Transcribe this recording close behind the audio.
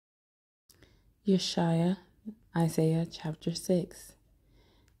Yeshayah, Isaiah chapter 6.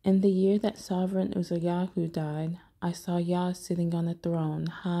 In the year that sovereign Uzziah died, I saw Yah sitting on a throne,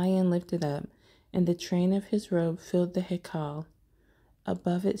 high and lifted up, and the train of his robe filled the Hekal.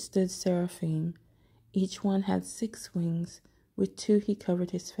 Above it stood seraphim. Each one had 6 wings. With 2 he covered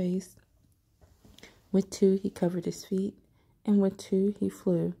his face, with 2 he covered his feet, and with 2 he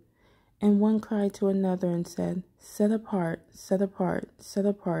flew. And one cried to another and said, Set apart, set apart, set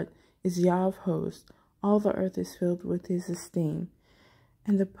apart is Yah of hosts. All the earth is filled with his esteem.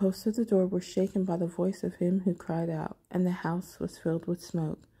 And the posts of the door were shaken by the voice of him who cried out, and the house was filled with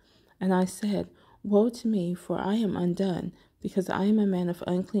smoke. And I said, Woe to me, for I am undone, because I am a man of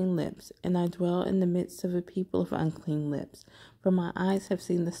unclean lips, and I dwell in the midst of a people of unclean lips. For my eyes have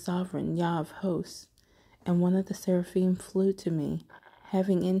seen the sovereign Yah of hosts. And one of the seraphim flew to me,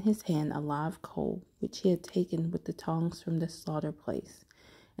 having in his hand a live coal, which he had taken with the tongs from the slaughter place.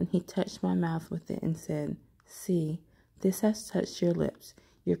 And he touched my mouth with it and said, See, this has touched your lips.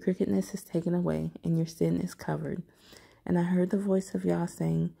 Your crookedness is taken away, and your sin is covered. And I heard the voice of Yah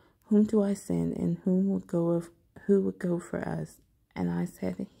saying, Whom do I send, and who would go for us? And I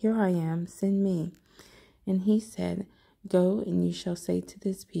said, Here I am, send me. And he said, Go, and you shall say to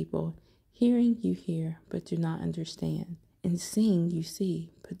this people, Hearing you hear, but do not understand, and seeing you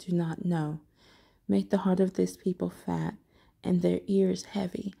see, but do not know. Make the heart of this people fat, and their ears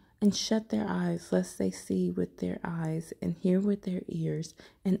heavy, and shut their eyes, lest they see with their eyes, and hear with their ears,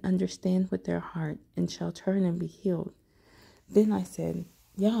 and understand with their heart, and shall turn and be healed. Then I said,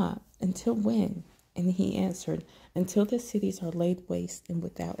 Yah, until when? And he answered, Until the cities are laid waste and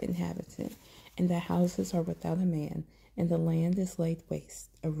without inhabitant, and the houses are without a man, and the land is laid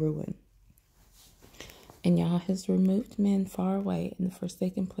waste, a ruin. And Yah has removed men far away, and the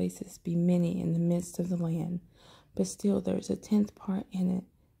forsaken places be many in the midst of the land. But still there is a 10th part in it,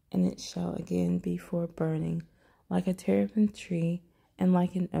 and it shall again be for burning, like a terebinth tree, and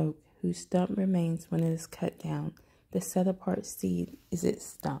like an oak, whose stump remains when it is cut down. The set apart seed is its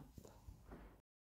stump.